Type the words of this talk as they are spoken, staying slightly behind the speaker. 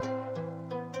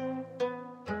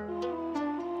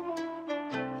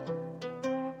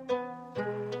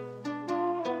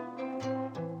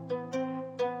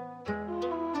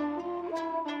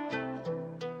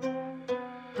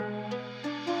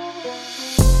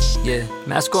Yeah,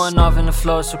 mask going off in the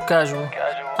floor, so casual.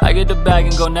 I get the bag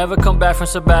and go, never come back from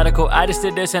sabbatical. I just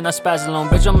did this and I spazzed alone,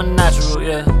 bitch, I'm a natural,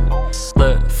 yeah.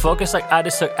 Look, focus like I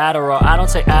just took Adderall. I don't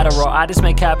take Adderall, I just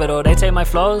make capital. They take my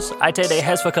flows, I take their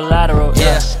heads for collateral.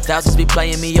 Yeah, thousands be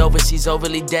playing me overseas,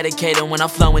 overly dedicated when I'm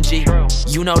flowing G.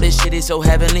 You know this shit is so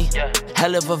heavenly.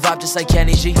 Hell of a vibe just like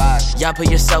Kenny G. Y'all put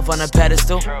yourself on a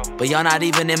pedestal, but y'all not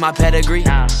even in my pedigree.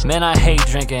 Man, I hate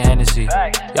drinking Hennessy.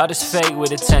 Y'all just fake with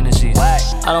the tendencies.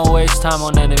 I don't waste time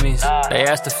on enemies. They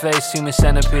ask to face human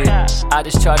centipede. I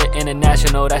just charted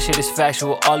international, that shit is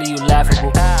factual. All of you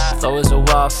laughable. Flow is a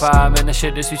wildfire, man, the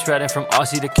shit just be spreading from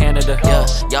Aussie to Canada. Yeah,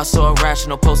 y'all so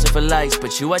irrational, posting for likes,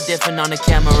 but you are different on the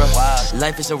camera.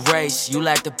 Life is a race, you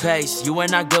lack the pace. You are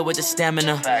not good with the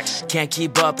stamina. Can't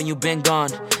keep up and you been gone.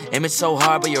 Aiming so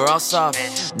hard, but you're all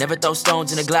soft. Never throw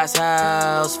stones in a glass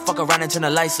house. Fuck around and turn the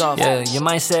lights off. Yeah, your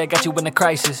mindset got you in a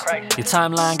crisis. Your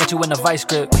timeline got you in a vice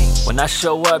grip. When I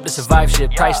show up, the survive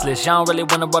shit priceless. Y'all don't really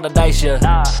wanna roll the dice,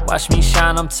 yeah. Watch me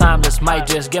shine, I'm timeless. Might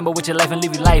just gamble with your life and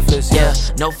leave you lifeless, yeah.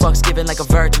 No fucks given like a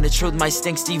virgin. The truth might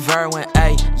stink Steve Irwin,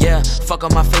 ayy, yeah. Fuck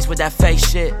on my face with that fake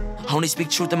shit. Only speak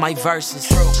truth in my verses.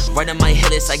 Right on my hit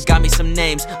list, I got me some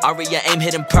names. Aria aim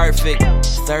hitting perfect.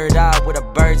 Third eye with a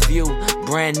bird's view.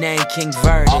 Brand name King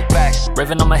Verdict.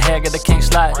 Raven on my head, got the king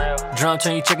slide. Drum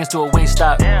turn you chickens to a wing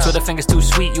stop. Twitter fingers too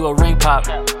sweet, you a ring pop.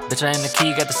 Bitch, I in the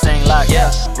key, got the same lock.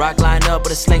 Yeah, rock line up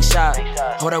with a slingshot.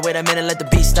 Hold on, wait a minute, let the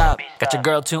beat stop. Got your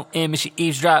girl tuned in, me she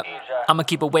eavesdrop. I'ma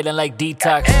keep her waiting like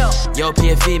detox. Yo,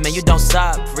 PFV, man, you don't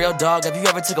stop. Real dog, have you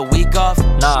ever took a week off?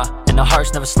 Nah, and the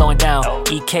heart's never slowing down.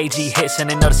 EKG hits and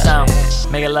they know the sound.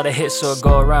 Make a lot of hits so it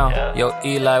go around. Yo,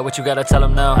 Eli, what you gotta tell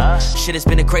him now? Shit, it's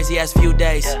been a crazy ass few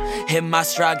days. Hit my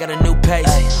stride, got a new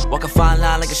pace. Walk a fine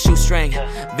line like a shoestring.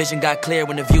 Vision got clear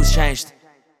when the views changed.